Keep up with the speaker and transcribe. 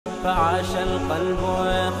فعاش القلب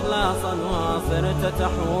إخلاصا وصرت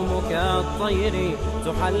تحوم كالطير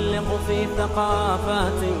تحلق في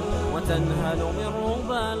ثقافات وتنهل من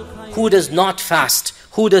ربى الخير. Who does not fast?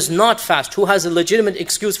 Who does not fast? Who has a legitimate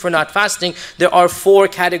excuse for not fasting? There are 4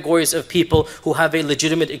 categories of people who have a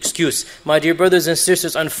legitimate excuse. My dear brothers and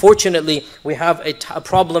sisters, unfortunately, we have a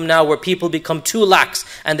problem now where people become too lax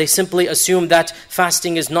and they simply assume that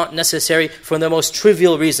fasting is not necessary for the most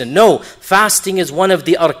trivial reason. No, fasting is one of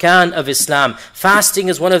the arkan of Islam. Fasting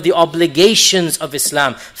is one of the obligations of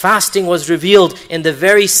Islam. Fasting was revealed in the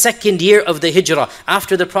very second year of the Hijrah.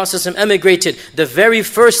 After the Prophet emigrated, the very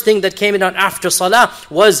first thing that came out after Salah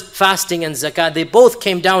was fasting and zakat. They both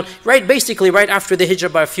came down basically right after the Hijrah.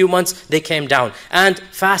 By a few months they came down. And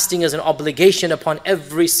fasting is an obligation upon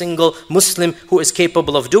every single Muslim who is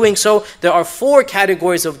capable of doing so. There are 4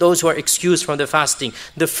 categories of those who are excused from the fasting.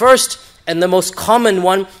 The first and the most common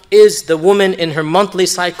one is the woman in her monthly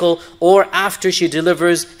cycle or after she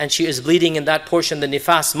delivers and she is bleeding in that portion, the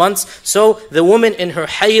nifas months. So the woman in her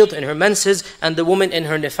hayd, in her menses, and the woman in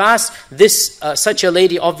her nifas, such a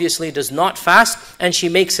lady obviously does not fast and she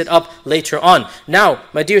makes it up later on. Now,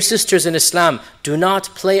 my dear sisters in Islam, do not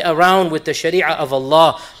play around with the sharia of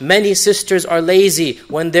Allah. Many sisters are lazy.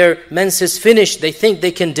 When their menses finish, they think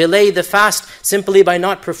they can delay the fast simply by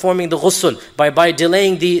not performing the ghusl, by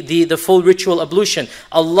delaying the full ritual ablution.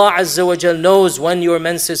 Allah Azza wa Jal knows when your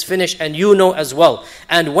menses finish, and you know as well.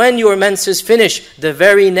 And when your menses finish, the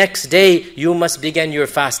very next day you must begin your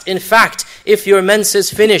fast. In fact, if your menses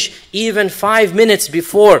finish even 5 minutes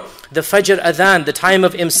before the Fajr Adhan, the time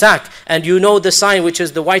of Imsak, and you know the sign which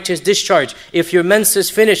is the whitish discharge, if your menses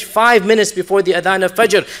finish 5 minutes before the Adhan of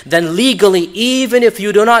Fajr, then legally, even if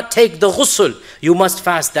you do not take the ghusl, you must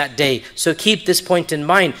fast that day. So keep this point in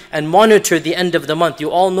mind and monitor the end of the month. You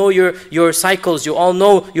all know your cycles, you all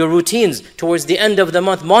know your routines. Towards the end of the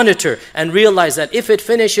month, monitor and realize that if it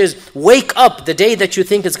finishes, wake up the day that you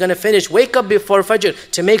think it's going to finish. Wake up before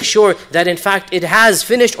Fajr to make sure that in fact it has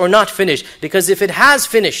finished or not finished. Because if it has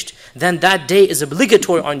finished, then that day is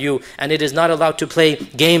obligatory on you and it is not allowed to play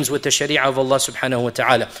games with the sharia of Allah subhanahu wa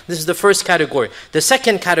ta'ala. This is the first category. The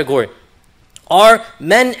second category are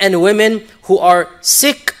men and women who are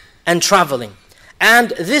sick and traveling.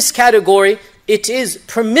 And this category, it is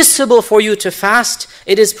permissible for you to fast.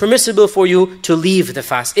 It is permissible for you to leave the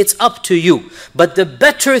fast. It's up to you. But the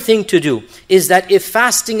better thing to do is that if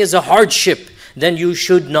fasting is a hardship, then you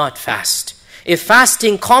should not fast. If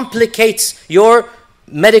fasting complicates your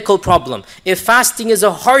medical problem, if fasting is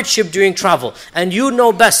a hardship during travel, and you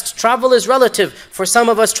know best, travel is relative. For some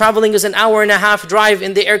of us, traveling is an hour-and-a-half drive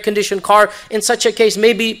in the air-conditioned car. In such a case,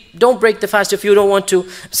 maybe don't break the fast if you don't want to.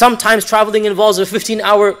 Sometimes traveling involves a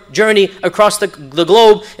 15-hour journey across the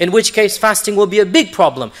globe, in which case fasting will be a big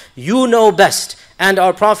problem. You know best. And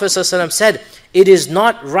our Prophet ﷺ said, it is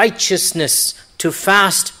not righteousness to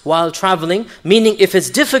fast while traveling, meaning if it's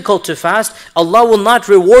difficult to fast, Allah will not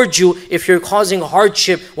reward you if you're causing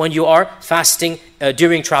hardship when you are fasting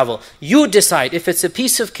during travel. You decide. If it's a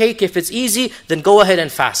piece of cake, if it's easy, then go ahead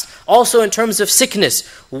and fast. Also in terms of sickness,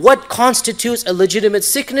 what constitutes a legitimate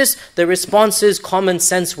sickness? The response is common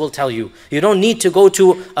sense will tell you. You don't need to go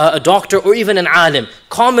to a doctor or even an alim.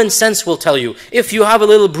 Common sense will tell you. If you have a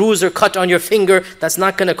little bruise or cut on your finger, that's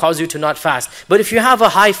not going to cause you to not fast. But if you have a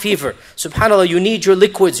high fever, subhanAllah, you need your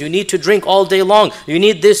liquids, you need to drink all day long, you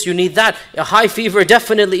need this, you need that. A high fever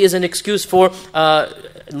definitely is an excuse for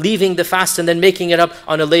leaving the fast and then making it up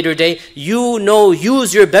on a later day. You know,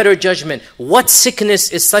 use your better judgment. What sickness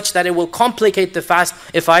is such that it will complicate the fast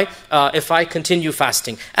if I continue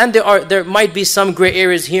fasting? And there might be some gray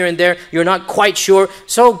areas here and there. You're not quite sure.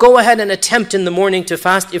 So go ahead and attempt in the morning to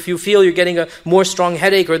fast. If you feel you're getting a more strong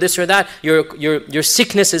headache or this or that, your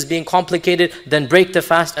sickness is being complicated, then break the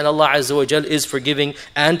fast, and Allah Azza wa Jal is forgiving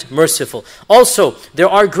and merciful. Also, there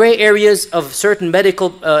are gray areas of certain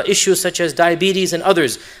medical issues such as diabetes and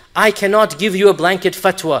others. I cannot give you a blanket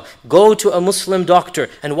fatwa. Go to a Muslim doctor.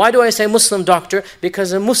 And why do I say Muslim doctor?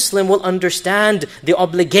 Because a Muslim will understand the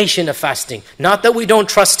obligation of fasting. Not that we don't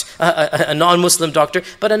trust a non-Muslim doctor,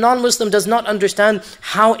 but a non-Muslim does not understand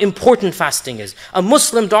how important fasting is. A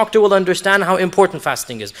Muslim doctor will understand how important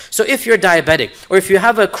fasting is. So if you're diabetic, or if you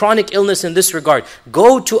have a chronic illness in this regard,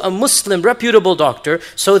 go to a Muslim reputable doctor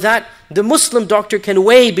so that the Muslim doctor can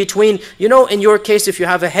weigh between, in your case, if you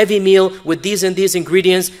have a heavy meal with these and these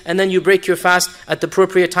ingredients, and then you break your fast at the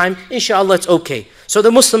appropriate time, inshallah, it's okay. So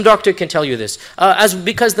the Muslim doctor can tell you this.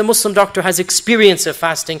 Because the Muslim doctor has experience of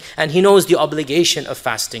fasting, and he knows the obligation of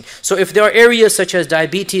fasting. So if there are areas such as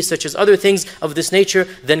diabetes, such as other things of this nature,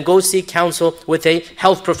 then go seek counsel with a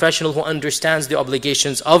health professional who understands the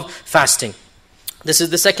obligations of fasting. This is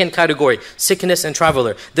the second category, sickness and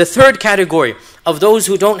traveler. The third category of those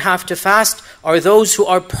who don't have to fast are those who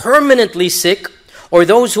are permanently sick, or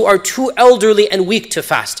those who are too elderly and weak to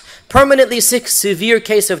fast. Permanently sick, severe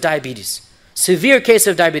case of diabetes. Severe case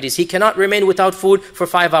of diabetes. He cannot remain without food for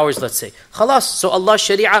 5 hours, let's say. Khalas. So Allah's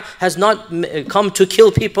Sharia has not come to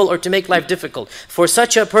kill people or to make life difficult. For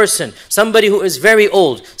such a person, somebody who is very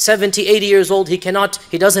old, 70, 80 years old, he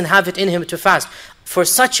doesn't have it in him to fast. For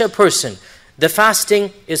such a person, the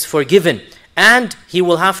fasting is forgiven. And he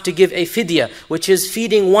will have to give a fidya, which is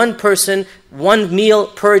feeding one person 1 meal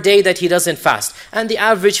per day that he doesn't fast. And the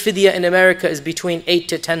average fidya in America is between $8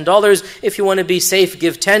 to $10. If you want to be safe,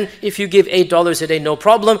 give 10. If you give $8 a day, no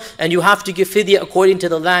problem. And you have to give fidya according to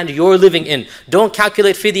the land you're living in. Don't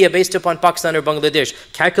calculate fidya based upon Pakistan or Bangladesh.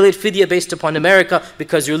 Calculate fidya based upon America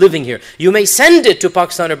because you're living here. You may send it to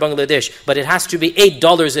Pakistan or Bangladesh, but it has to be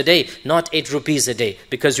 $8 a day, not 8 rupees a day,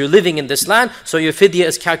 because you're living in this land. So your fidya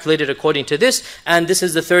is calculated according to this. And this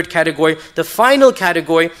is the third category. The final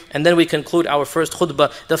category, and then we conclude our first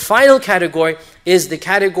khutbah. The final category is the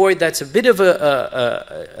category that's a bit of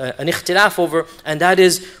an ikhtilaf over, and that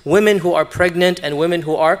is women who are pregnant and women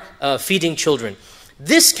who are feeding children.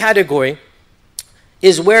 This category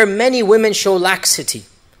is where many women show laxity.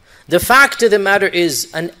 The fact of the matter is,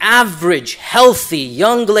 an average, healthy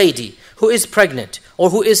young lady who is pregnant or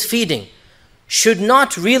who is feeding should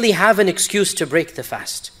not really have an excuse to break the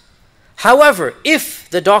fast. However, if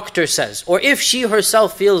the doctor says, or if she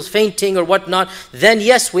herself feels fainting or whatnot, then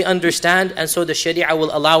yes, we understand, and so the Sharia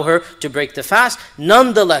will allow her to break the fast.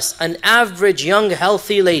 Nonetheless, an average young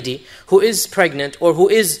healthy lady who is pregnant or who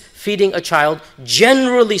is feeding a child,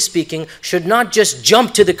 generally speaking, should not just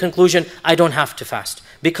jump to the conclusion, I don't have to fast.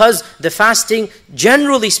 Because the fasting,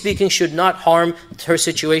 generally speaking, should not harm her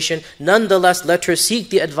situation. Nonetheless, let her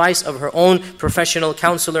seek the advice of her own professional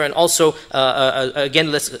counselor. And also,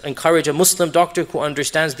 again, let's encourage a Muslim doctor who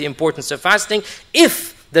understands the importance of fasting.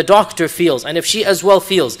 If the doctor feels, and if she as well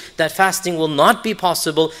feels, that fasting will not be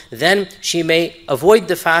possible, then she may avoid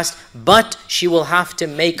the fast, but she will have to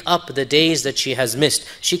make up the days that she has missed.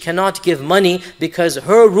 She cannot give money because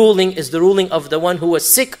her ruling is the ruling of the one who was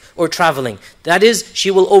sick or traveling. That is,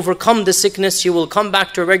 she will overcome the sickness, she will come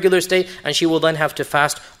back to a regular state, and she will then have to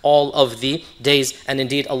fast all of the days. And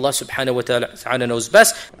indeed, Allah subhanahu wa ta'ala knows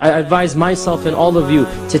best. I advise myself and all of you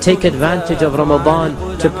to take advantage of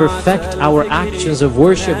Ramadan to perfect our actions of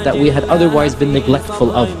worship that we had otherwise been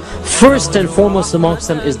neglectful of. First and foremost amongst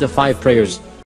them is the 5 prayers.